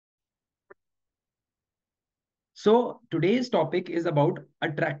So today's topic is about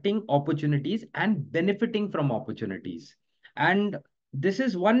attracting opportunities and benefiting from opportunities. And this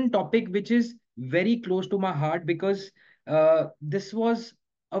is one topic which is very close to my heart because this was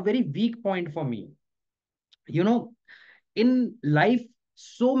a very weak point for me. You know, in life,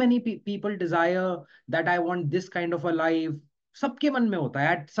 so many people desire that I want this kind of a life. सबके मन में होता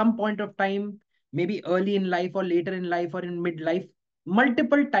है at some point of time, maybe early in life or later in life or in midlife.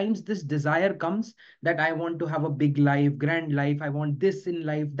 Multiple times this desire comes that I want to have a big life, grand life. I want this in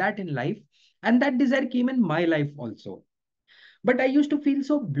life, that in life. And that desire came in my life also. But I used to feel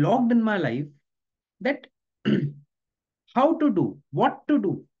so blocked in my life that how to do, what to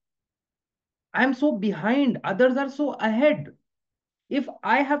do. I'm so behind. Others are so ahead. If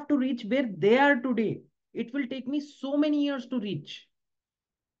I have to reach where they are today, it will take me so many years to reach.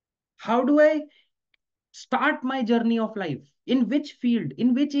 How do I start my journey of life? In which field?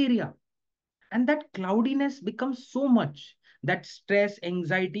 In which area? And that cloudiness becomes so much. That stress,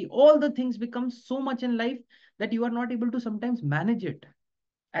 anxiety, all the things become so much in life that you are not able to sometimes manage it.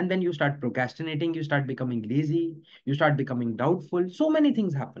 And then you start procrastinating, you start becoming lazy, you start becoming doubtful. So many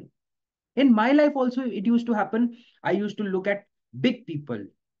things happen. In my life also, it used to happen. I used to look at big people,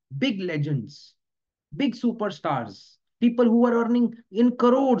 big legends, big superstars, people who are earning in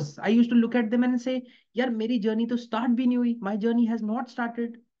crores. I used to look at them and say, yaar, meri journey to start bhi nahi hui. My journey has not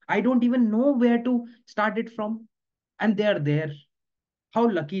started. I don't even know where to start it from. And they are there. How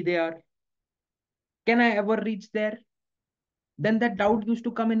lucky they are. Can I ever reach there? Then that doubt used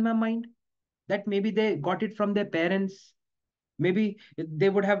to come in my mind that maybe they got it from their parents. Maybe they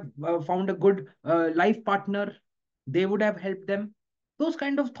would have found a good life partner. They would have helped them. Those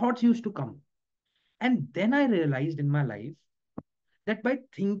kind of thoughts used to come. And then I realized in my life that by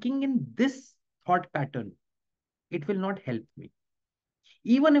thinking in this thought pattern, it will not help me.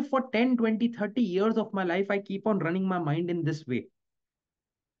 Even if for 10, 20, 30 years of my life, I keep on running my mind in this way,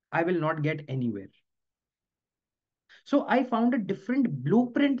 I will not get anywhere. So I found a different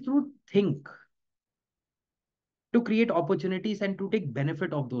blueprint to think, to create opportunities and to take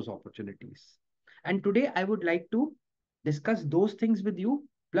benefit of those opportunities. And today I would like to discuss those things with you.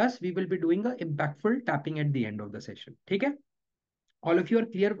 Plus, we will be doing a impactful tapping at the end of the session. Okay? All of you are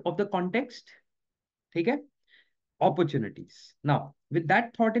clear of the context? Okay? Opportunities. Now, with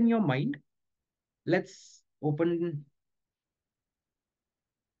that thought in your mind, let's open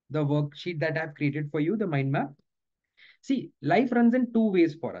the worksheet that I've created for you, the mind map. See, life runs in two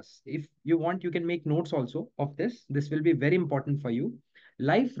ways for us. If you want, you can make notes also of this. This will be very important for you.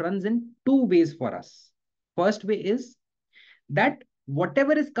 Life runs in two ways for us. First way is that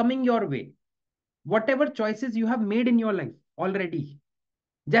whatever is coming your way, whatever choices you have made in your life already,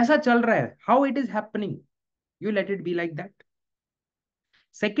 जैसा चल रहा है, how it is happening, you let it be like that.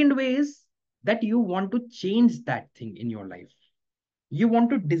 Second way is that you want to change that thing in your life. You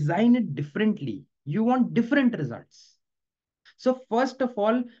want to design it differently. You want different results. So first of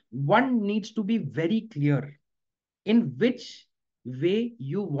all, one needs to be very clear in which way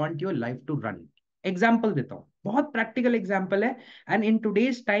you want your life to run. Example देता हूँ, बहुत practical example है, and in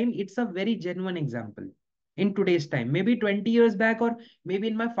today's time it's a very genuine example. In today's time, maybe 20 years back or maybe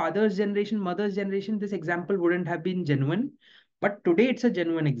in my father's generation, mother's generation, this example wouldn't have been genuine. But today it's a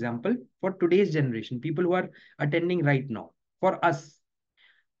genuine example for today's generation, people who are attending right now, for us.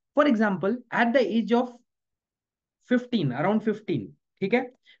 For example, at the age of 15, around 15, okay,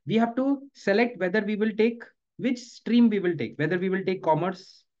 we have to select whether we will take which stream we will take, whether we will take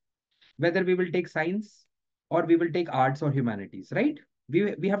commerce, whether we will take science, or we will take arts or humanities, right?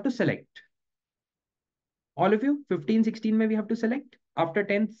 We have to select. All of you, 15, 16 may we have to select after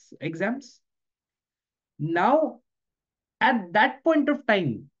 10th exams. Now, at that point of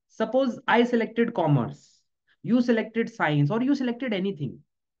time, suppose I selected commerce, you selected science, or you selected anything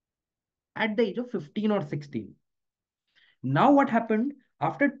at the age of 15 or 16. Now, what happened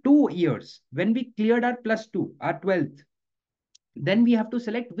after 2 years when we cleared our plus two, our 12th, then we have to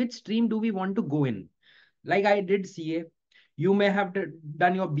select which stream do we want to go in. Like I did CA, you may have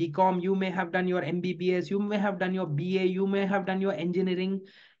done your BCom, you may have done your MBBS, you may have done your BA, you may have done your engineering,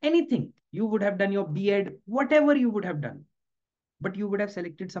 anything. You would have done your B.Ed, whatever you would have done. But you would have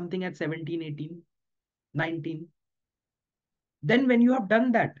selected something at 17, 18, 19. Then when you have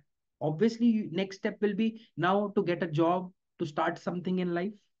done that, obviously next step will be now to get a job, to start something in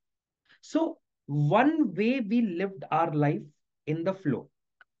life. So one way we lived our life in the flow.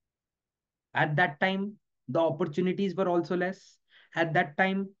 At that time, the opportunities were also less. At that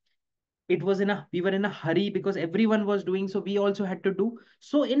time, we were in a hurry because everyone was doing, so we also had to do.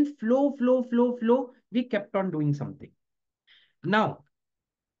 So in flow, we kept on doing something. Now,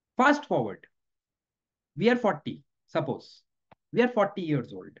 fast forward, We are 40, suppose. We are 40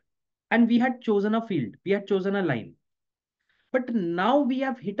 years old. And we had chosen a field, we had chosen a line. But now we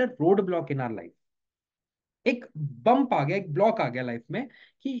have hit a roadblock in our life. एक bump आ गया, एक block आ गया life में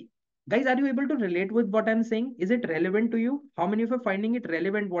कि guys, are you able to relate with what I'm saying? Is it relevant to you? How many of you are finding it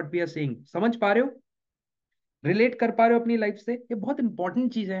relevant what we are saying? समझ पा रहे हो? Relate कर पा रहे हो अपनी लाइफ से? ये बहुत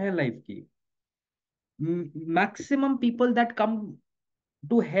इंपॉर्टेंट चीजें हैं लाइफ की. Maximum people that come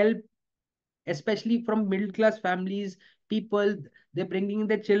to help, especially from middle class families, people, they're bringing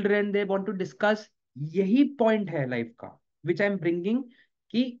their children, they want to discuss. यही point है life का, which I'm bringing,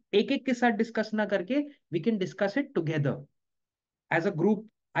 कि एक एक के साथ discuss ना करके we can discuss it together as a group.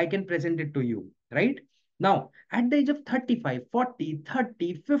 I can present it to you, right? Now at the age of 35, 40,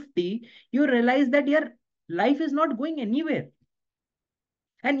 30, 50, you realize that your life is not going anywhere.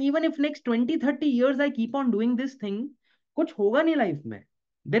 And even if next 20, 30 years I keep on doing this thing, कुछ होगा नहीं life में.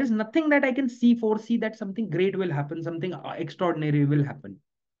 There is nothing that I can foresee that something great will happen, something extraordinary will happen.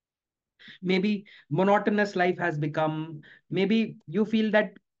 Maybe monotonous life has become, maybe you feel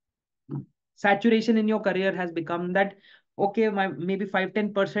that saturation in your career has become that, okay, my maybe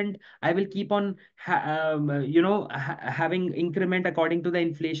 5-10% I will keep on having increment according to the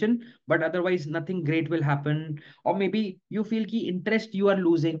inflation, but otherwise nothing great will happen. Or maybe you feel ki interest you are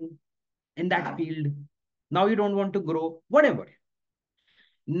losing in that field. Now you don't want to grow, whatever.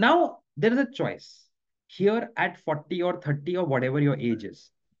 Now there is a choice here at 40 or 30 or whatever your age is.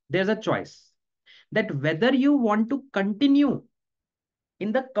 There's a choice that whether you want to continue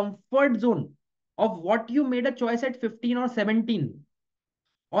in the comfort zone of what you made a choice at 15 or 17,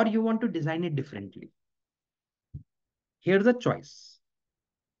 or you want to design it differently. Here's a choice.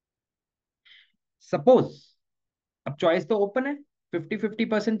 Suppose, अब choice तो open है,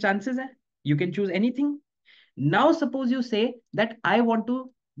 50-50% chances है, you can choose anything. Now suppose you say that I want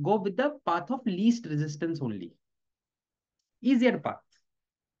to go with the path of least resistance only, easier path,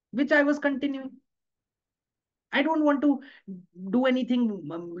 which I was continuing. I don't want to do anything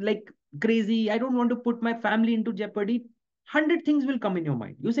like crazy. I don't want to put my family into jeopardy. 100 things will come in your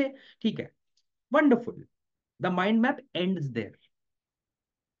mind. You say, ठीक है, wonderful. The mind map ends there.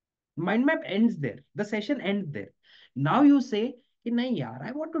 Mind map ends there. The session ends there. Now you say, कि नहीं यार,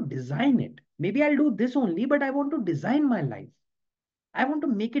 I want to design it. Maybe I'll do this only, but I want to design my life. I want to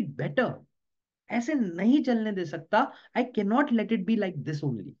make it better. ऐसे नहीं चलने दे सकता. I cannot let it be like this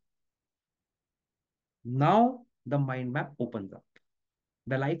only. Now the mind map opens up.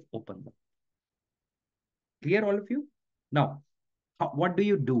 The life opens up. Clear, all of you? Now, what do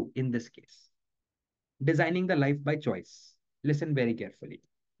you do in this case? Designing the life by choice. Listen very carefully.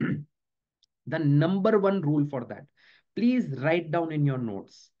 The number one rule for that, please write down in your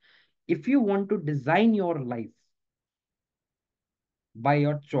notes. If you want to design your life by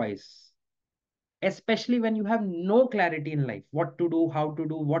your choice, especially when you have no clarity in life, what to do, how to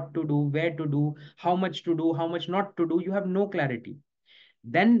do, what to do, where to do, how much to do, how much not to do, you have no clarity,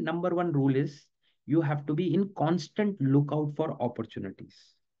 then number one rule is you have to be in constant lookout for opportunities.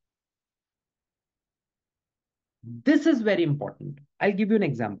 This is very important. I'll give you an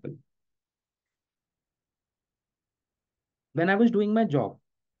example. When I was doing my job,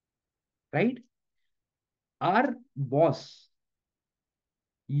 right, our boss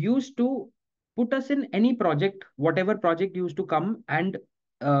used to put us in any project, whatever project used to come, and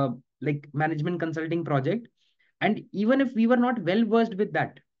like management consulting project. And even if we were not well versed with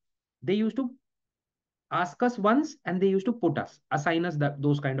that, they used to ask us once and they used to assign us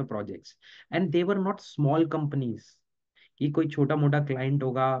those kind of projects. And they were not small companies. कि कोई छोटा मोटा client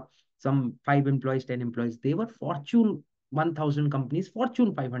होगा, some 5 employees, 10 employees. They were Fortune 1000 companies,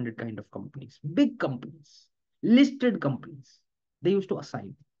 Fortune 500 kind of companies, big companies, listed companies. They used to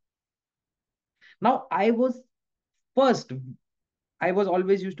assign. Now, first, I was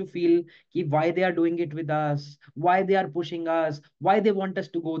always used to feel why they are doing it with us, why they are pushing us, why they want us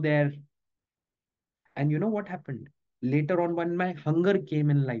to go there. And you know what happened? Later on, when my hunger came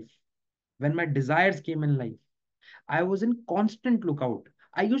in life, when my desires came in life, I was in constant lookout.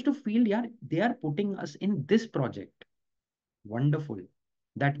 I used to feel, yeah, they are putting us in this project. Wonderful.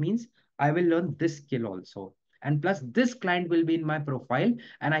 That means I will learn this skill also. And plus, this client will be in my profile,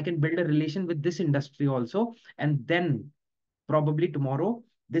 and I can build a relation with this industry also. And then probably tomorrow,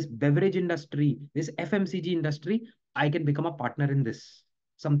 this beverage industry, this FMCG industry, I can become a partner in this.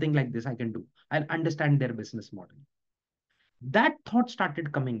 Something like this I can do. I'll understand their business model. That thought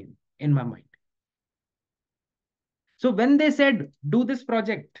started coming in my mind. So when they said, do this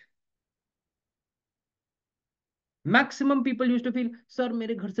project, maximum people used to feel, sir,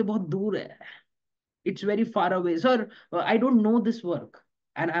 मेरे घर से बहुत दूर है. It's very far away. Sir, I don't know this work.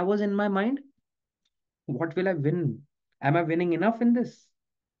 And I was in my mind, what will I win? Am I winning enough in this?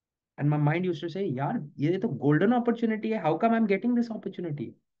 And my mind used to say, yaar, ye to golden opportunity hai. How come I'm getting this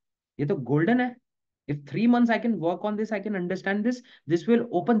opportunity? Ye to golden hai. If 3 months I can work on this, I can understand this, this will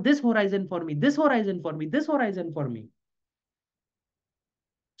open this horizon for me, this horizon for me, this horizon for me.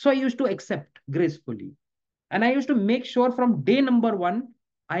 So I used to accept gracefully. And I used to make sure from day number one,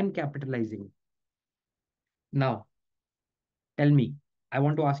 I'm capitalizing. Now, tell me, I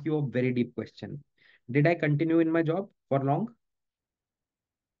want to ask you a very deep question. Did I continue in my job for long?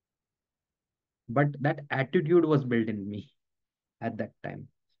 But that attitude was built in me at that time,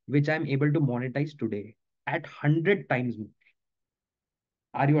 which I'm able to monetize today at 100 times more.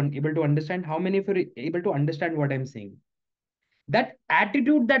 Are you able to understand? How many of you are able to understand what I'm saying? That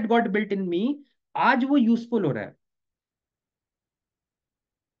attitude that got built in me, आज वो useful हो रहा है.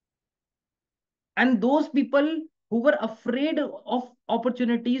 And those people who were afraid of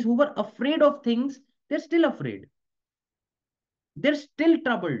opportunities, who were afraid of things, they're still afraid. They're still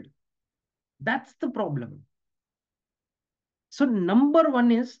troubled. That's the problem. So number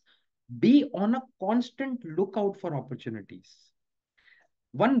one is be on a constant lookout for opportunities.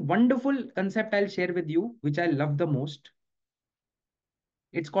 One wonderful concept I'll share with you, which I love the most.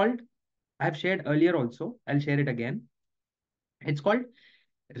 It's called, I've shared earlier also, I'll share it again. It's called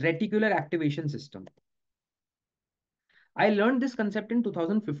reticular activation system. I learned this concept in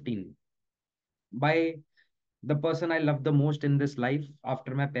 2015 by the person I love the most in this life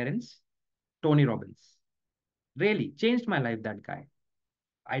after my parents, Tony Robbins. Really changed my life, that guy.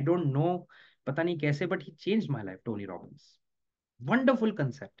 I don't know, pata nahi kaise, but he changed my life, Tony Robbins. Wonderful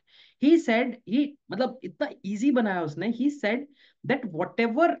concept. He said, मतलब इतना easy बनाया उसने. He said that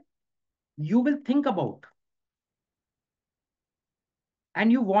whatever you will think about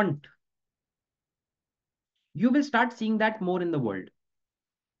and you want, you will start seeing that more in the world.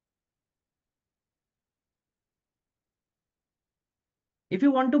 If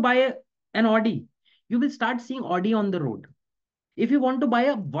you want to buy an Audi, you will start seeing Audi on the road. If you want to buy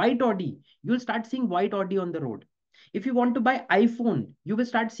a white Audi, you will start seeing white Audi on the road. If you want to buy iPhone, you will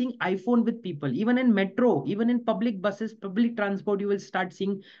start seeing iPhone with people. Even in metro, even in public buses, public transport, you will start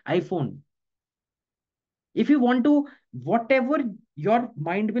seeing iPhone. If you want to, whatever your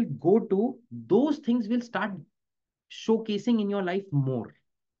mind will go to, those things will start showcasing in your life more.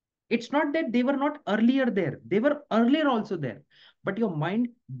 It's not that they were not earlier there. They were earlier also there. But your mind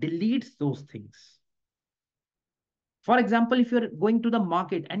deletes those things. For example, if you're going to the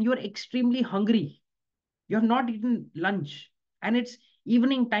market and you're extremely hungry, you have not eaten lunch, and it's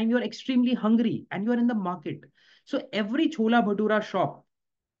evening time, you're extremely hungry, and you're in the market. So every chola bhatura shop,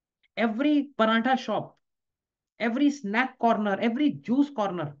 every paratha shop, every snack corner, every juice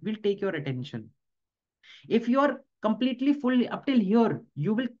corner will take your attention. If you're completely full up till here,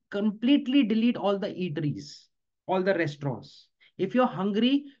 you will completely delete all the eateries, all the restaurants. If you're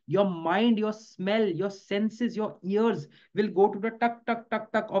hungry, your mind, your smell, your senses, your ears will go to the tuck, tuck,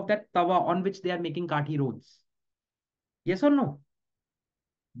 tuck, tuck of that tawa on which they are making kathi rolls. Yes or no?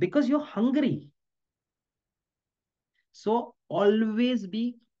 Because you're hungry. So always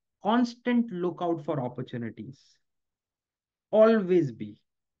be constant lookout for opportunities. Always be.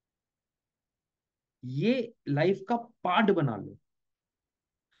 ये life का part बना लो.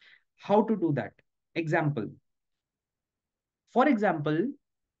 How to do that? Example. For example,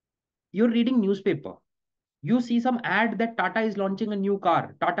 you're reading newspaper. You see some ad that Tata is launching a new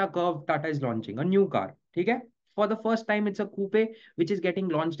car. Tata Curve, Tata is launching a new car. Okay? For the first time, it's a coupe which is getting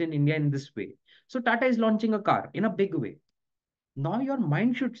launched in India in this way. So Tata is launching a car in a big way. Now your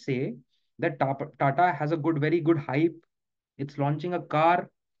mind should say that Tata has a good, very good hype. It's launching a car.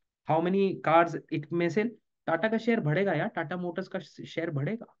 How many cars it may sell? Tata का share बढ़ेगा यार. Tata Motors का share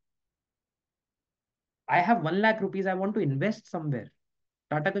बढ़ेगा. I have 1 lakh rupees. I want to invest somewhere.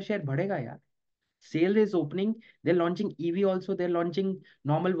 Tata का share बढ़ेगा यार. Sale is opening. They're launching EV also. They're launching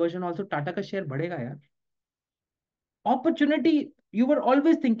normal version also. Tata का share बढ़ेगा यार. Opportunity. You were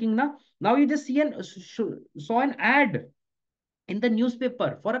always thinking na. Now you just saw an ad in the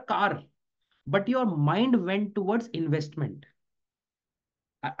newspaper for a car, but your mind went towards investment.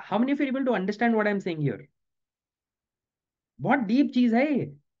 How many of you are able to understand what I'm saying here? बहुत deep चीज है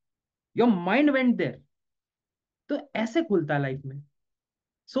ये. Your mind went there. तो ऐसे खुलता है life में.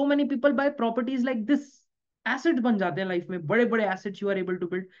 So many people buy properties like this. Assets बन जाते हैं लाइफ में. बड़े बड़े assets you are able to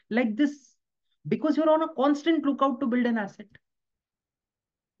build like this because you're on a constant lookout to build an asset.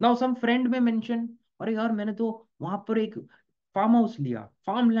 Now some friend may mention, अरे यार मैंने तो वहां पर एक फार्म हाउस लिया,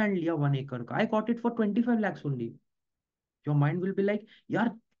 फार्म लैंड लिया 1 acre का. I got it for 25 lakhs only. Your mind will be like,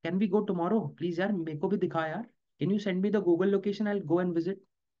 यार can we go tomorrow? Please यार मेरे को भी दिखा यार. Can you send me the Google location? I'll go and visit.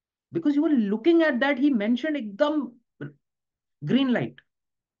 because you were looking at that. He mentioned ekdam green light.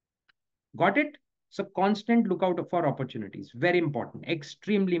 Got it? So constant lookout for opportunities. Very important.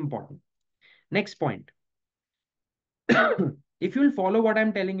 Extremely important. Next point. If you will follow what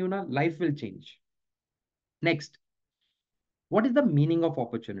I'm telling you now, life will change. Next, what is the meaning of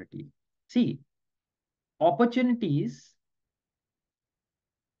opportunity? See, opportunities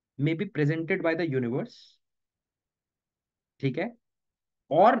may be presented by the universe, ठीक है?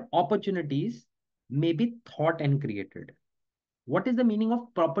 Or opportunities may be thought and created. What is the meaning of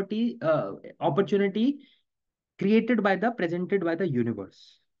opportunity created by the presented by the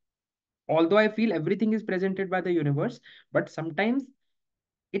universe? Although I feel everything is presented by the universe, but sometimes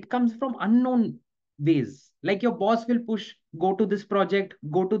it comes from unknown ways. Like your boss will push, go to this project,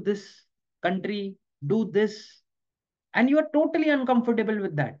 go to this country, do this, and you are totally uncomfortable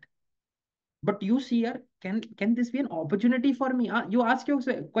with that. But you see here, can this be an opportunity for me? You ask your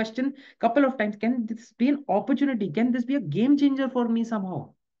question couple of times, can this be an opportunity? Can this be a game changer for me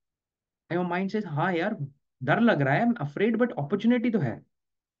somehow? And your mind says, हाँ यार, डर लग रहा है, I'm afraid, but opportunity तो है.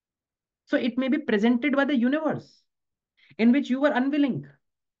 So it may be presented by the universe in which you were unwilling,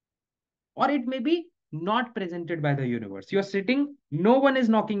 or it may be not presented by the universe. You're sitting, no one is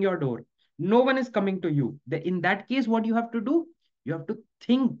knocking your door, no one is coming to you. In that case, what you have to do? You have to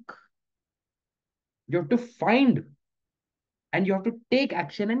think, you have to find, and you have to take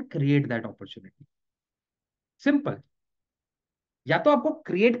action and create that opportunity. Simple. या तो आपको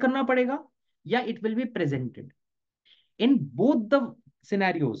create करना पड़ेगा, या it will be presented. In both the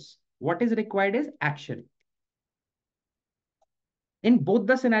scenarios, what is required is action. In both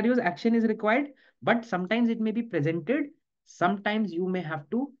the scenarios, action is required, but sometimes it may be presented, sometimes you may have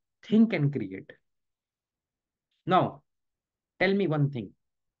to think and create. Now, tell me one thing.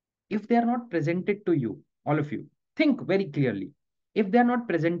 If they are not presented to you, all of you, think very clearly. If they are not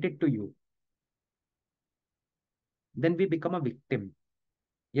presented to you, then we become a victim.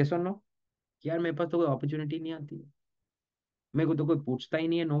 Yes or no? यार मेरे पास तो कोई opportunity नहीं आती, मेरे को तो कोई पूछता ही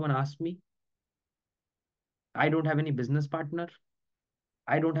नहीं है. No one asked me. I don't have any business partner.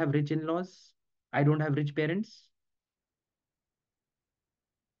 I don't have rich in-laws. I don't have rich parents.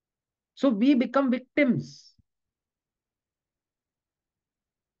 So we become victims.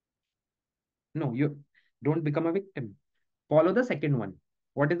 No, you don't become a victim. Follow the second one.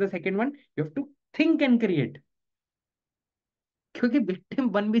 What is the second one? You have to think and create. क्योंकि victim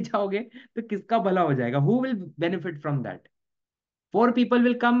बन भी जाओगे तो किसका भला हो जाएगा? Who will benefit from that? Four people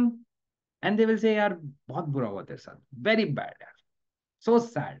will come and they will say, यार बहुत बुरा हुआ तेरे साथ. Very bad, यार. So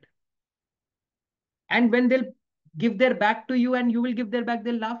sad. And when they'll give their back to you and you will give their back,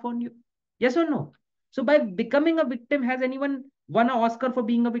 they'll laugh on you. Yes or no? So by becoming a victim, has anyone won an Oscar for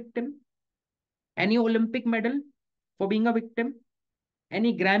being a victim? Any Olympic medal for being a victim?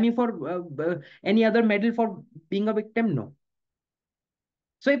 Any Grammy for any other medal for being a victim? No.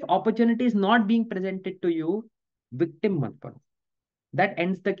 So if opportunity is not being presented to you, victim mat bano. That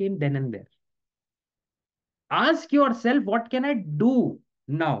ends the game then and there. Ask yourself, what can I do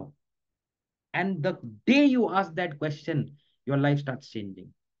now? And the day you ask that question, your life starts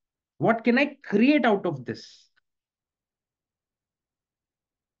changing. What can I create out of this?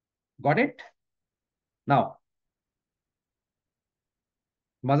 Got it? Now,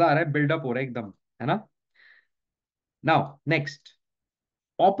 मजा आ रहा है, build up हो रहा है एकदम, है ना? Now, next,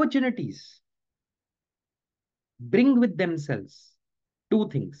 opportunities bring with themselves two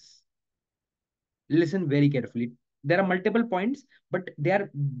things. Listen very carefully. There are multiple points, but they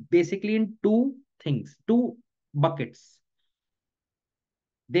are basically in two things, two buckets.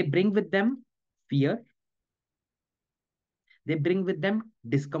 They bring with them fear, they bring with them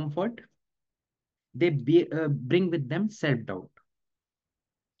discomfort, bring with them self-doubt.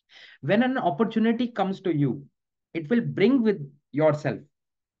 When an opportunity comes to you, it will bring with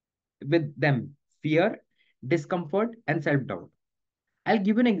them fear, discomfort, and self-doubt. I'll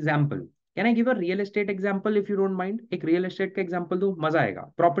give you an example. Can I give a real estate example if you don't mind? एक real estate का example दूं, मजा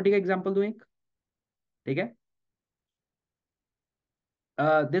आएगा. Property का example दूं एक, ठीक है?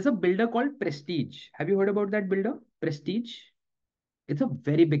 There's a builder called Prestige. Have you heard about that builder? Prestige. It's a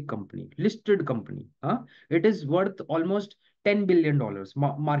very big company, listed company. Huh? It is worth almost $10 billion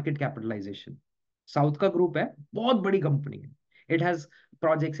market capitalization. South का group है, बहुत बड़ी company है. It has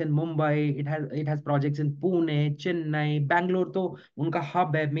projects in Mumbai. It has projects in Pune, Chennai, Bangalore. तो उनका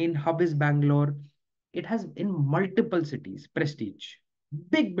hub है. Main hub is Bangalore. It has in multiple cities. Prestige,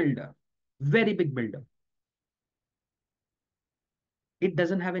 big builder, very big builder. It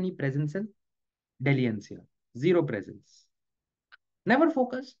doesn't have any presence in Delhi NCR. 0 zero presence. Never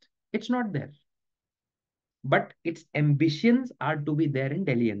focused. It's not there. but its ambitions are to be there in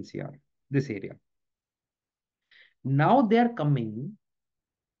Delhi NCR, this area. Now they are coming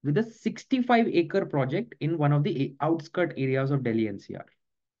with a 65-acre project in one of the outskirt areas of Delhi NCR.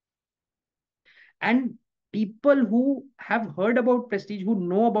 And people who have heard about Prestige, who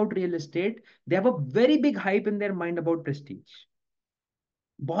know about real estate, they have a very big hype in their mind about Prestige.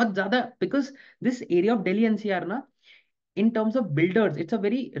 बहुत ज़्यादा, because this area of Delhi NCR na, in terms of builders, it's a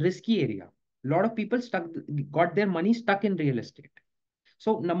very risky area. A lot of people got their money stuck in real estate.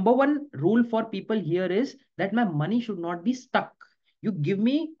 So number one rule for people here is that my money should not be stuck. You give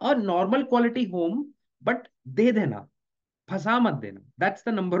me a normal quality home, but de dena, phasa mat dena. That's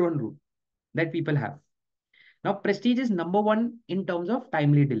the number one rule that people have. Now Prestige is number one in terms of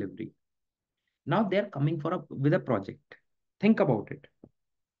timely delivery. Now they're coming with a project. Think about it.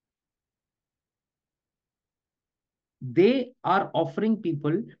 They are offering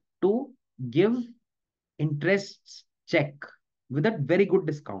people to give interests check with a very good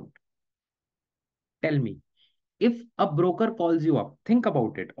discount. Tell me, if a broker calls you up, think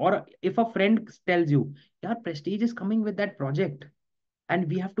about it. Or if a friend tells you, yeah, Prestige is coming with that project and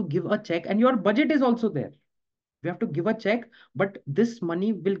we have to give a check and your budget is also there. We have to give a check, but this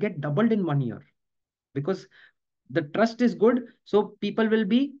money will get doubled in 1 year because the trust is good. So people will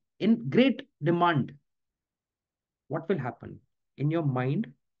be in great demand. What will happen? In your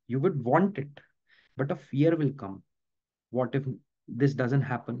mind, you would want it, but a fear will come. What if this doesn't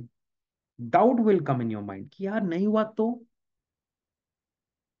happen? Doubt will come in your mind कि यार नहीं हुआ तो,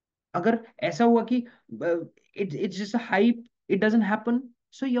 अगर ऐसा हुआ कि it's just a hype, it doesn't happen,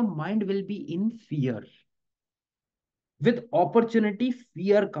 so your mind will be in fear. With opportunity,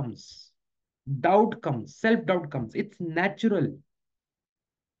 fear comes, doubt comes, self doubt comes. It's natural.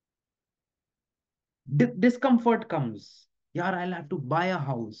 Discomfort comes. Yeah, I'll have to buy a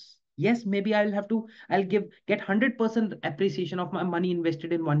house. Yes, maybe I'll get 100% appreciation of my money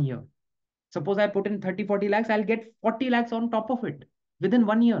invested in 1 year. Suppose I put in 30-40 lakhs, I'll get 40 lakhs on top of it within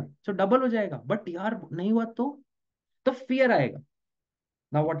 1 year. So double हो जाएगा. But यार नहीं हुआ तो fear आएगा.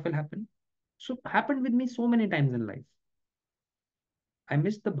 Now what will happen? So happened with me so many times in life. I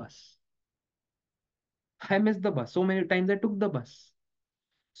missed the bus. I missed the bus. So many times I took the bus.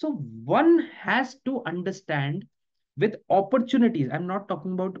 So one has to understand with opportunities. I'm not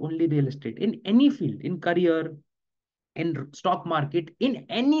talking about only real estate. In any field, in career, in stock market, in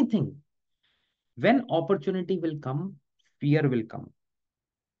anything, when opportunity will come, fear will come.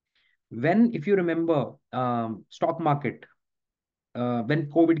 When, if you remember, stock market, when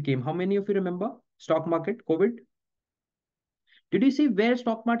COVID came, how many of you remember stock market, COVID? Did you see where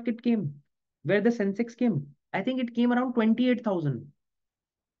stock market came? Where the Sensex came? I think it came around 28,000,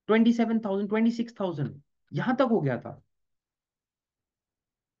 27,000, 26,000. यहाँ तक हो गया था.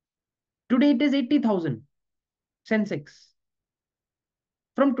 Today it is 80,000 Sensex.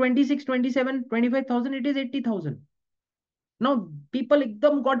 From 26, 27, 25,000, it is 80,000. Now people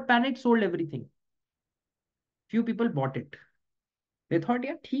ekdam got panicked, sold everything. Few people bought it. They thought,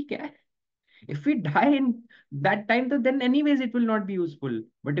 yeah, ठीक है. If we die in that time, then anyways it will not be useful.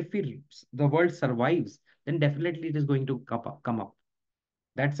 But if the world survives, then definitely it is going to come up.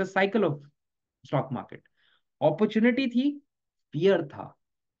 That's a cycle of stock market. Opportunity थी, fear था.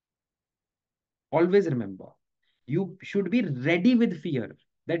 Always remember, you should be ready with fear.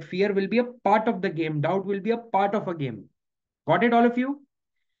 That fear will be a part of the game. Doubt will be a part of a game. Got it, all of you?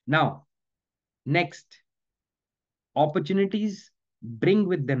 Now, next, opportunities bring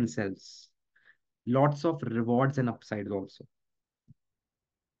with themselves lots of rewards and upsides also.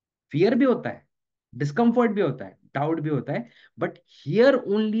 Fear भी होता है, discomfort भी होता है, doubt भी होता है, but here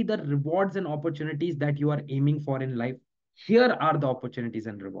only the rewards and opportunities that you are aiming for in life. Here are the opportunities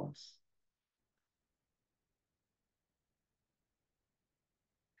and rewards.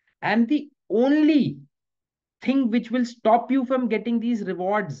 And the only thing which will stop you from getting these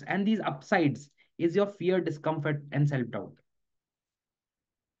rewards and these upsides is your fear, discomfort, and self-doubt.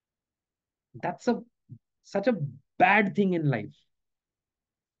 That's such a bad thing in life.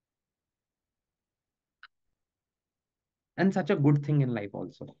 And such a good thing in life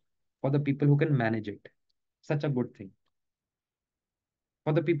also. For the people who can manage it. Such a good thing.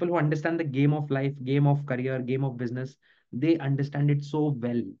 For the people who understand the game of life, game of career, game of business, they understand it so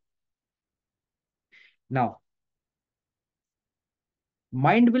well. Now,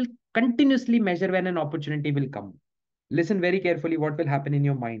 mind will continuously measure when an opportunity will come. Listen very carefully what will happen in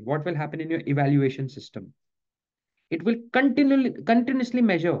your mind, what will happen in your evaluation system. It will continuously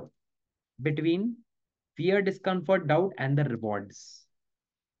measure between fear, discomfort, doubt, and the rewards.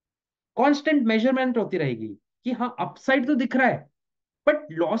 Constant measurement होती रहेगी कि हाँ upside तो दिख रहा है, but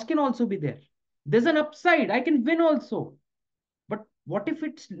loss can also be there. There's an upside. I can win also. But what if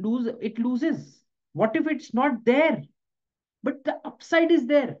it loses? What if it's not there? But the upside is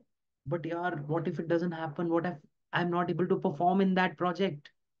there. But yeah, what if it doesn't happen? What if I'm not able to perform in that project?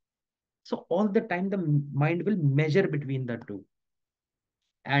 So all the time the mind will measure between the two.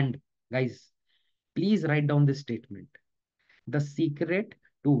 And guys, please write down this statement. The secret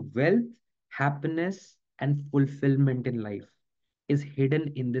to wealth, happiness, and fulfillment in life is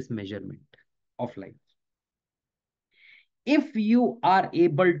hidden in this measurement of life. If you are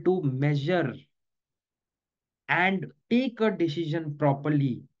able to measure and take a decision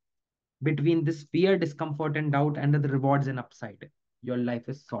properly between this fear, discomfort, and doubt, and the rewards and upside, your life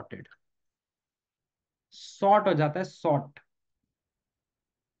is sorted. Sort हो जाता है sort.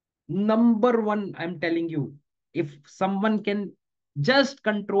 Number one, I'm telling you, if someone can just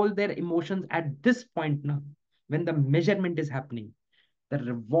control their emotions at this point now, when the measurement is happening, the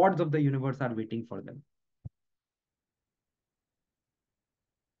rewards of the universe are waiting for them.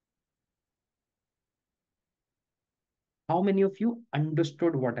 How many of you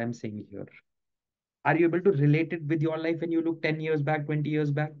understood what I'm saying here? Are you able to relate it with your life when you look 10 years back, 20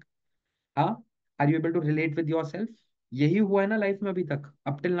 years back? Huh? Are you able to relate with yourself? यही हुआ है ना life में अभी तक.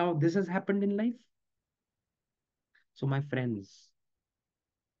 Up till now, this has happened in life. So my friends,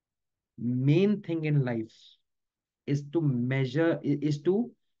 main thing in life is to is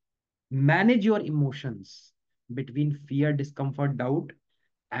to manage your emotions between fear, discomfort, doubt,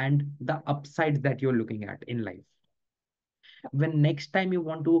 and the upsides that you're looking at in life. When next time you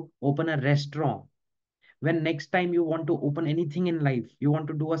want to open a restaurant, when next time you want to open anything in life, you want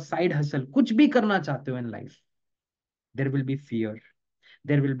to do a side hustle, कुछ भी करना चाहते हो in life, there will be fear,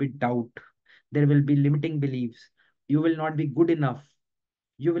 there will be doubt, there will be limiting beliefs, you will not be good enough,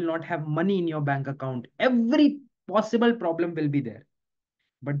 you will not have money in your bank account, every possible problem will be there.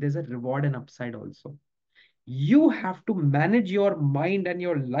 But there's a reward and upside also. You have to manage your mind and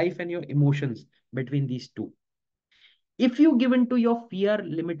your life and your emotions between these two. If you give in to your fear,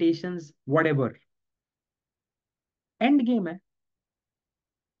 limitations, whatever, end game है,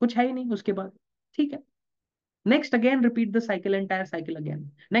 कुछ है ही नहीं उसके बाद. ठीक है. Next again repeat the cycle, entire cycle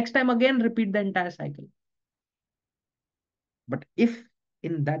again. Next time again repeat the entire cycle. But if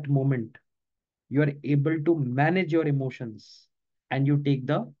in that moment you are able to manage your emotions and you take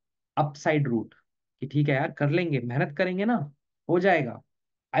the upside route, कि ठीक है यार, कर लेंगे, मेहनत करेंगे ना, हो जाएगा.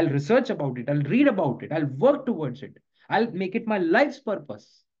 I'll research about it, I'll read about it, I'll work towards it, I'll make it my life's purpose.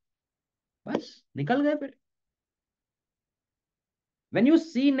 बस निकल गए फिर. When you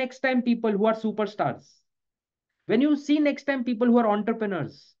see next time people who are superstars, when you see next time people who are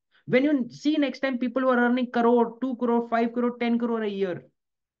entrepreneurs, when you see next time people who are earning crore, 2 crore, 5 crore, 10 crore a year,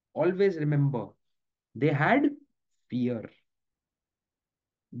 always remember they had fear.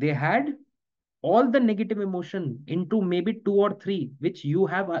 They had all the negative emotion into maybe two or three, which you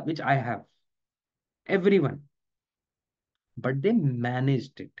have, which I have, everyone. But they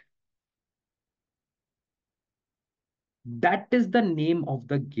managed it. That is the name of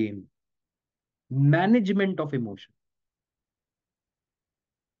the game. Management of emotion.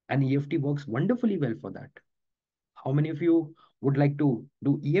 And EFT works wonderfully well for that. How many of you would like to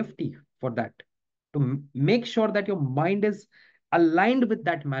do EFT for that? To make sure that your mind is aligned with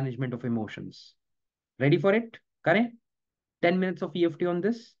that management of emotions. Ready for it? Kare? 10 minutes of EFT on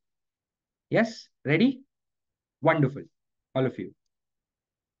this? Yes? Ready? Wonderful. All of you.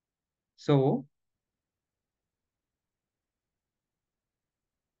 So,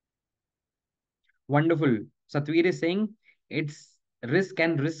 wonderful. Satvir is saying it's risk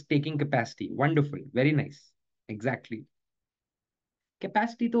and risk taking capacity. Wonderful. Very nice. Exactly.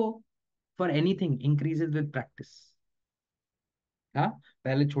 Capacity to for anything increases with practice. हाँ,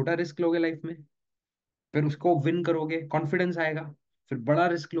 पहले छोटा risk लोगे life में, फिर उसको win करोगे, confidence आएगा. फिर बड़ा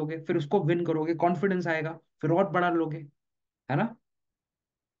रिस्क लोगे, फिर उसको विन करोगे, कॉन्फिडेंस आएगा, फिर और बड़ा लोगे. है ना?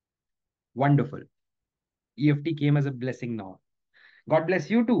 Wonderful. EFT came as a blessing now. God bless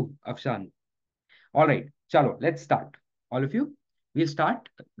you too, Afshan. All right, chalo, let's start. All of you, we'll start.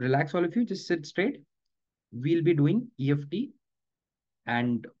 Relax, all of you. Just sit straight. We'll be doing EFT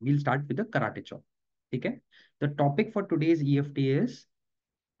and we'll start with the karate chop. Okay? The topic for today's EFT is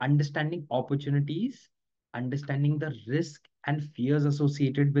understanding opportunities, understanding the risk and fears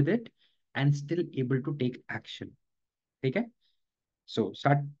associated with it, and still able to take action. Okay? So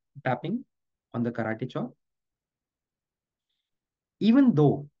start tapping on the karate chop. Even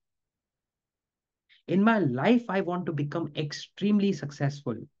though in my life I want to become extremely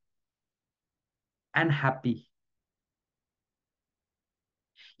successful and happy,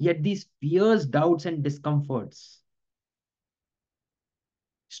 yet these fears, doubts, and discomforts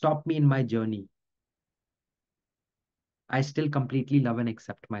stop me in my journey. I still completely love and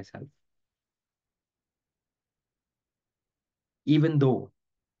accept myself. Even though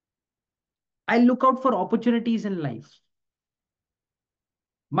I look out for opportunities in life,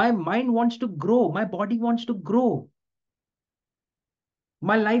 my mind wants to grow, my body wants to grow,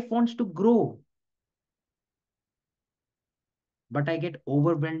 my life wants to grow, but I get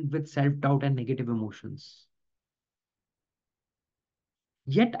overwhelmed with self doubt and negative emotions.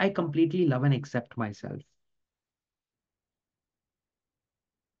 Yet I completely love and accept myself,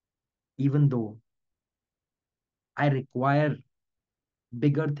 even though I require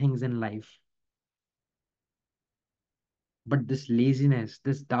bigger things in life. But this laziness,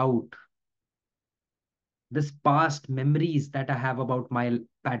 this doubt, this past memories that I have about my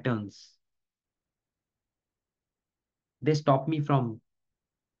patterns, they stop me from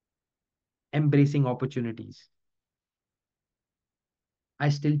embracing opportunities. I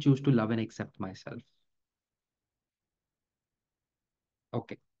still choose to love and accept myself.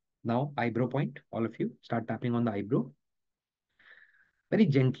 Okay. Now, eyebrow point. All of you start tapping on the eyebrow very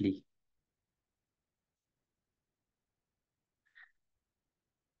gently.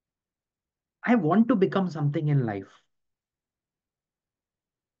 I want to become something in life,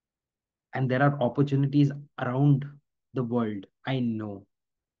 and there are opportunities around the world. I know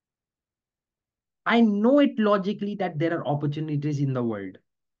it logically that there are opportunities in the world.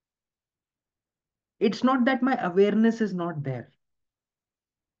 It's not that my awareness is not there,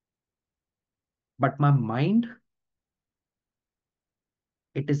 but my mind,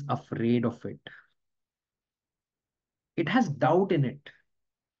 it is afraid of it. It has doubt in it.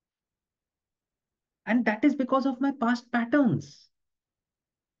 And that is because of my past patterns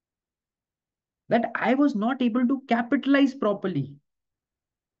that I was not able to capitalize properly.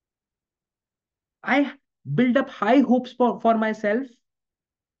 I build up high hopes for myself,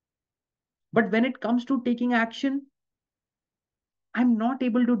 but when it comes to taking action, I'm not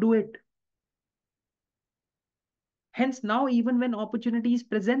able to do it. Hence, now, even when opportunities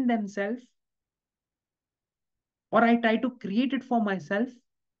present themselves, or I try to create it for myself,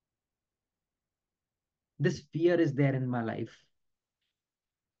 this fear is there in my life.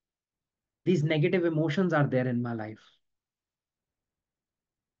 These negative emotions are there in my life.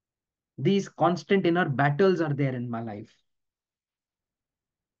 These constant inner battles are there in my life.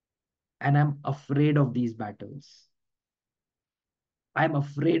 And I'm afraid of these battles. I'm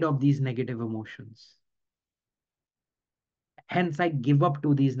afraid of these negative emotions. Hence, I give up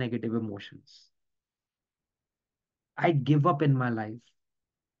to these negative emotions. I give up in my life.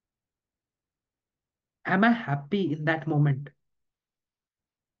 Am I happy in that moment?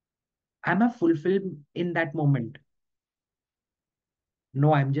 Am I fulfilled in that moment?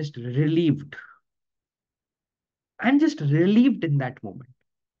 No, I'm just relieved. I'm just relieved in that moment.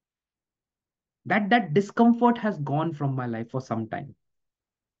 That discomfort has gone from my life for some time.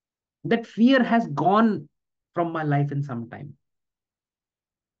 That fear has gone from my life in some time.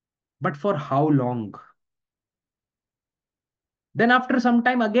 But for how long? Then after some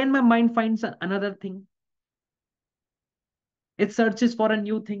time, again, my mind finds another thing. It searches for a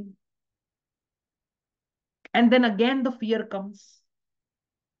new thing. And then again, the fear comes.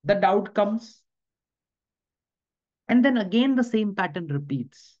 The doubt comes. And then again, the same pattern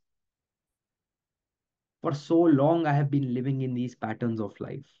repeats. For so long, I have been living in these patterns of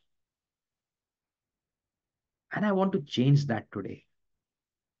life. And I want to change that today.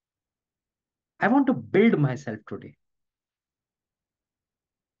 I want to build myself today.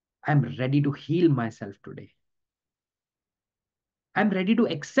 I'm ready to heal myself today. I'm ready to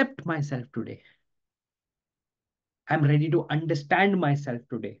accept myself today. I'm ready to understand myself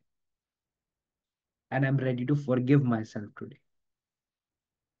today. And I'm ready to forgive myself today.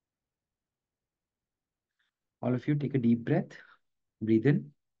 All of you take a deep breath, breathe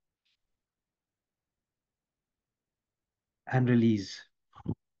in and release.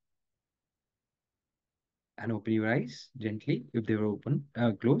 And open your eyes gently. If they were open,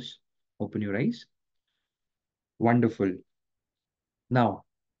 close, open your eyes. Wonderful. Now,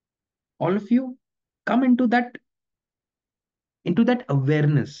 all of you come into that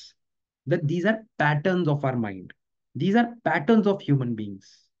awareness that these are patterns of our mind. These are patterns of human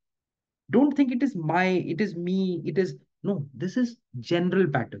beings. Don't think it is me, it is, no, this is general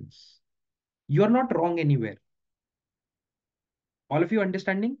patterns. You're not wrong anywhere. All of you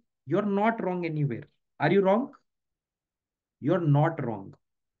understanding? You're not wrong anywhere. Are you wrong? You're not wrong.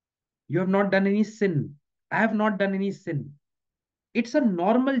 You have not done any sin. I have not done any sin. It's a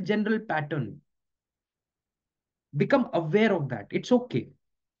normal general pattern. Become aware of that. It's okay.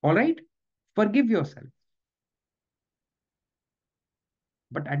 All right? Forgive yourself.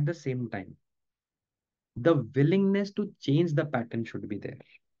 But at the same time, the willingness to change the pattern should be there.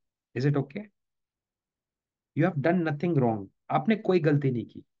 Is it okay? You have done nothing wrong. आपने कोई गलती नहीं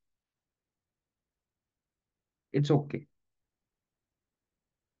की. It's okay.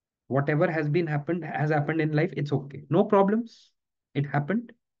 Whatever has happened in life. It's okay. No problems. It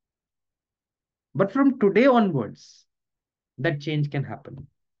happened. But from today onwards, that change can happen.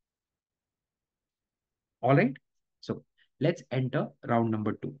 All right. So let's enter round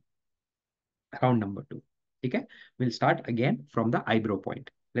number two. Round number two. Okay. We'll start again from the eyebrow point.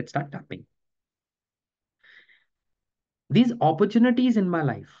 Let's start tapping. These opportunities in my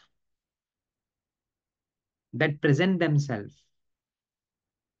life that present themselves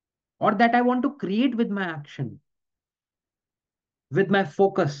or that I want to create with my action, with my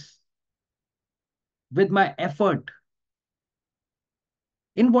focus, with my effort,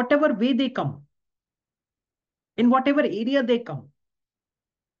 in whatever way they come, in whatever area they come.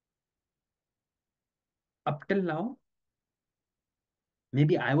 Up till now,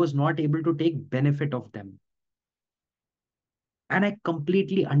 maybe I was not able to take benefit of them. And I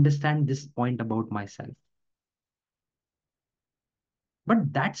completely understand this point about myself.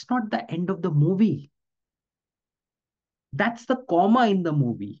 But that's not the end of the movie. That's the comma in the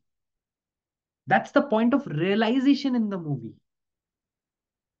movie. That's the point of realization in the movie.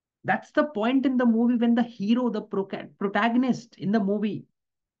 That's the point in the movie when the hero, the protagonist in the movie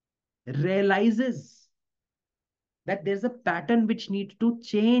realizes that there's a pattern which needs to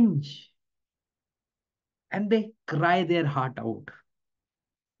change. And they cry their heart out.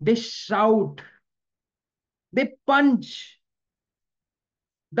 They shout. They punch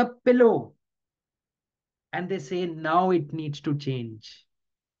the pillow. And they say, now it needs to change.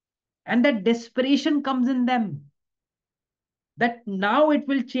 And that desperation comes in them that now it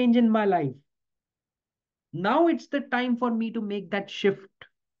will change in my life. Now it's the time for me to make that shift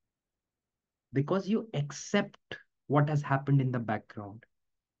because you accept what has happened in the background.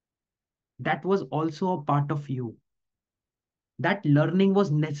 That was also a part of you. That learning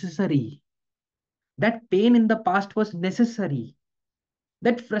was necessary. That pain in the past was necessary.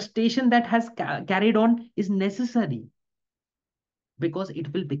 That frustration that has carried on is necessary because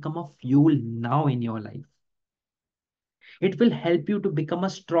it will become a fuel now in your life. It will help you to become a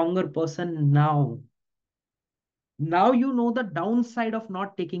stronger person now. Now you know the downside of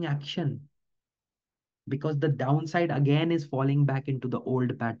not taking action because the downside again is falling back into the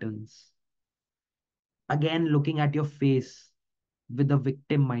old patterns. Again, looking at your face with a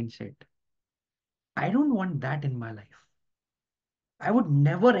victim mindset. I don't want that in my life. I would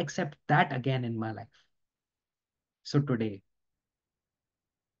never accept that again in my life. So today,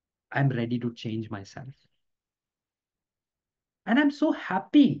 I'm ready to change myself. And I'm so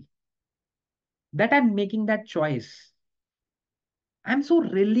happy that I'm making that choice. I'm so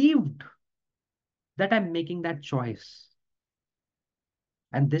relieved that I'm making that choice.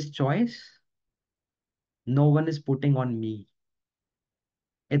 And this choice, no one is putting on me.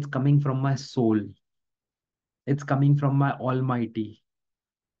 It's coming from my soul. It's coming from my Almighty.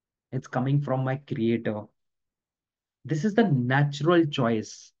 It's coming from my Creator. This is the natural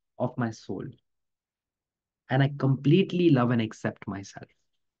choice of my soul. And I completely love and accept myself.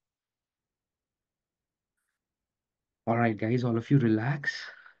 All right, guys, all of you relax,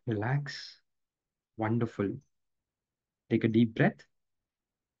 relax. Wonderful. Take a deep breath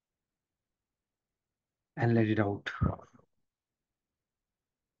and let it out.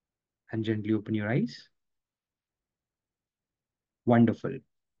 And gently open your eyes. Wonderful.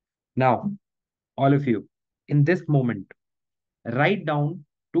 Now, all of you, in this moment, write down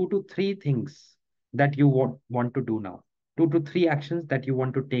 2 to 3 things that you want to do now. 2 to 3 actions that you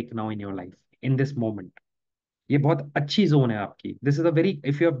want to take now in your life, in this moment. ये बहुत अच्छी zone है आपकी. This is a very,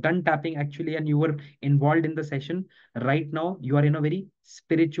 if you have done tapping actually and you were involved in the session, right now you are in a very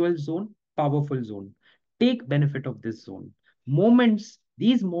spiritual zone, powerful zone. Take benefit of this zone.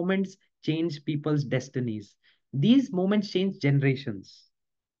 These moments change people's destinies. These moments change generations.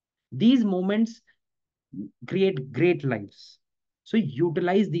 These moments create great lives. So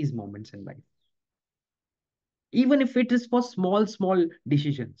utilize these moments in life. Even if it is for small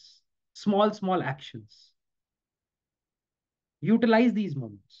decisions, small actions. Utilize these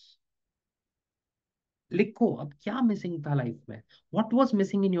moments. लिखो अब क्या missing था life में, what was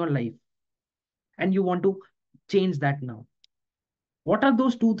missing in your life and you want to change that now. What are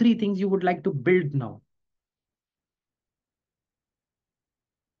those 2 3 things you would like to build now?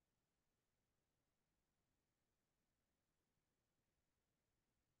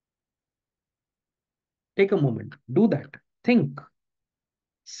 Take a moment, do that, think,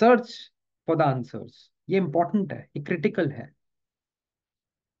 search for the answers. ये important है, ये critical है.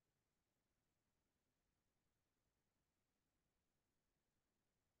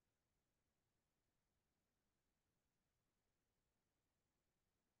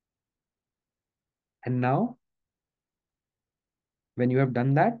 And now, when you have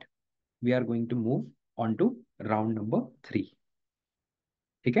done that, we are going to move on to round number three.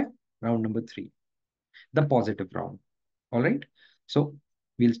 Okay? Round number three, the positive round. All right. So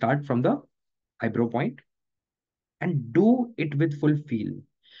we'll start from the eyebrow point and do it with full feel.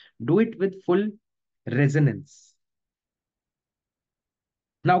 Do it with full resonance.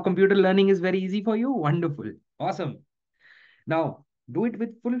 Now, computer learning is very easy for you. Wonderful. Awesome. Now, do it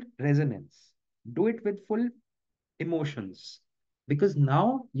with full resonance. Do it with full emotions. Because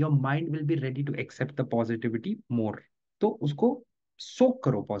now your mind will be ready to accept the positivity more. तो उसको soak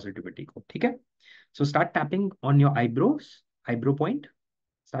करो positivity को, ठीक है? So start tapping on your eyebrows, eyebrow point.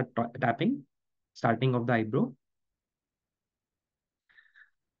 Start tapping, starting of the eyebrow.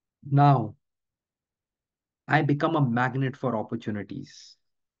 Now, I become a magnet for opportunities.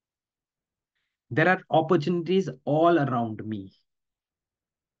 There are opportunities all around me.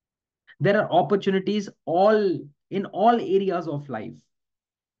 There are opportunities all in all areas of life.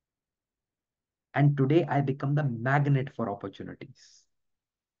 And today I become the magnet for opportunities.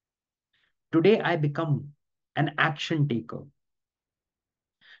 Today I become an action taker.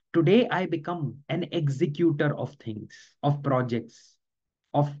 Today I become an executor of things, of projects,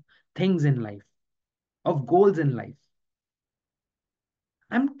 of things in life, of goals in life.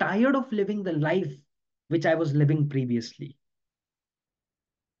 I'm tired of living the life which I was living previously.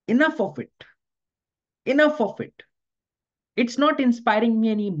 Enough of it. Enough of it. It's not inspiring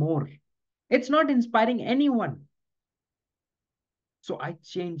me anymore. It's not inspiring anyone. So I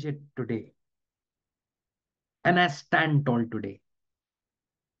change it today. And I stand tall today.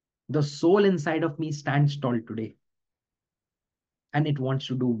 The soul inside of me stands tall today. And it wants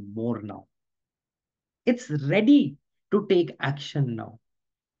to do more now. It's ready to take action now.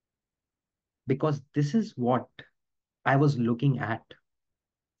 Because this is what I was looking at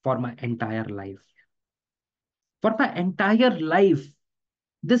for my entire life. For my entire life,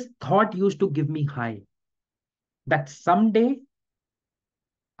 this thought used to give me high that someday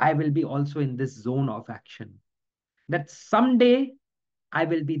I will be also in this zone of action. That someday I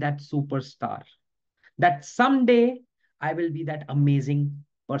will be that superstar. That someday I will be that amazing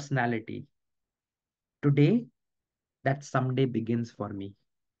personality. Today, that someday begins for me.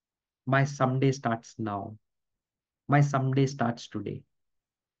 My someday starts now. My someday starts today.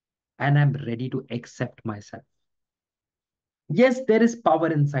 And I'm ready to accept myself. Yes, there is power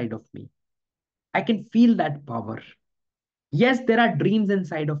inside of me. I can feel that power. Yes, there are dreams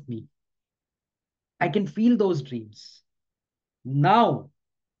inside of me. I can feel those dreams. Now,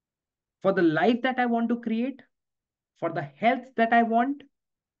 for the life that I want to create, for the health that I want,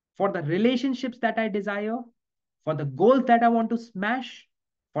 for the relationships that I desire, for the goals that I want to smash,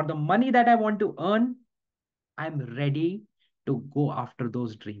 for the money that I want to earn, I'm ready to go after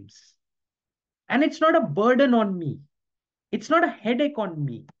those dreams. And it's not a burden on me. It's not a headache on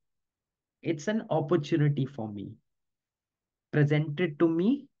me. It's an opportunity for me, presented to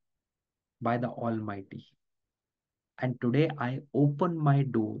me by the Almighty. And today I open my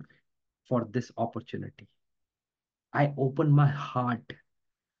door for this opportunity. I open my heart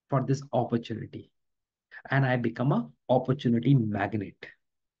for this opportunity. And I become a opportunity magnet.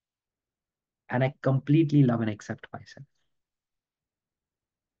 And I completely love and accept myself.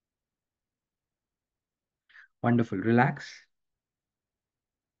 Wonderful. Relax.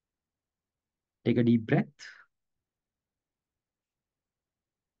 Take a deep breath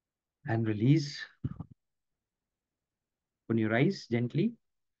and release. Open your eyes gently.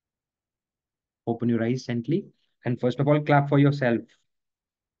 Open your eyes gently. And first of all, clap for yourself.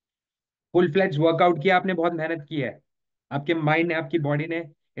 Full fledge workout किया आपने, बहुत मेहनत की है. आपके mind ने, आपकी body ने,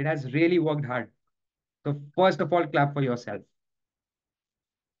 it has really worked hard. So first of all, clap for yourself.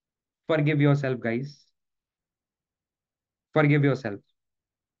 Forgive yourself, guys. Forgive yourself.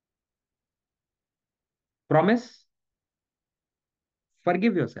 Promise.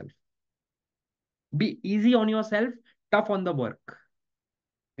 Forgive yourself. Be easy on yourself, tough on the work.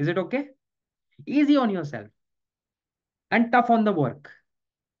 Is it okay? Easy on yourself and tough on the work.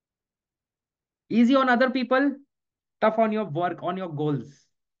 Easy on other people, tough on your work, on your goals.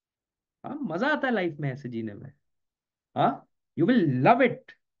 हाँ, मजा आता है life में ऐसे जीने में. हाँ, you will love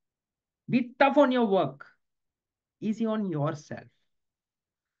it. Be tough on your work, easy on yourself.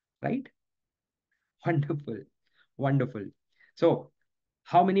 Right? Wonderful. Wonderful. So,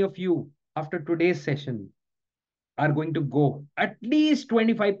 how many of you after today's session are going to go at least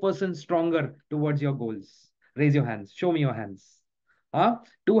 25% stronger towards your goals? Raise your hands. Show me your hands.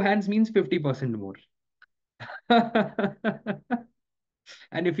 Two hands means 50% more.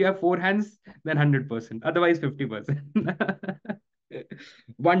 And if you have four hands, then 100%. Otherwise, 50%.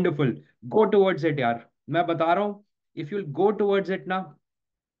 Wonderful. Go towards it, यार. मैं बता रहा हूँ, if you'll go towards it ना,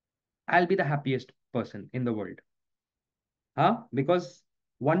 I'll be the happiest person in the world. Huh? Because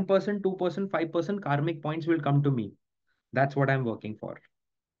 1%, 2%, 5% karmic points will come to me. That's what I'm working for.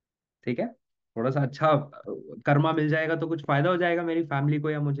 ठीक है? थोड़ा सा अच्छा कर्मा मिल जाएगा तो कुछ फायदा हो जाएगा मेरी फैमिली को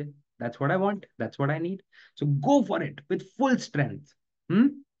या मुझे. That's what I want. That's what I need. So go for it with full strength. Hmm?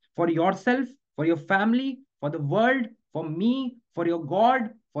 For yourself, for your family, for the world, for me, for your God,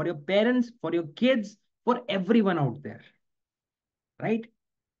 for your parents, for your kids, for everyone out there. Right?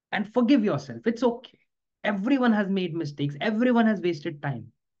 And forgive yourself. It's okay. Everyone has made mistakes. Everyone has wasted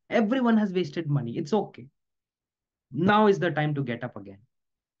time. Everyone has wasted money. It's okay. Now is the time to get up again.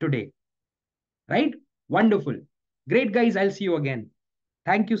 Today. Right? Wonderful. Great, guys. I'll see you again.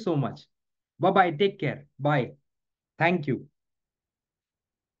 Thank you so much. Bye bye. Take care. Bye. Thank you.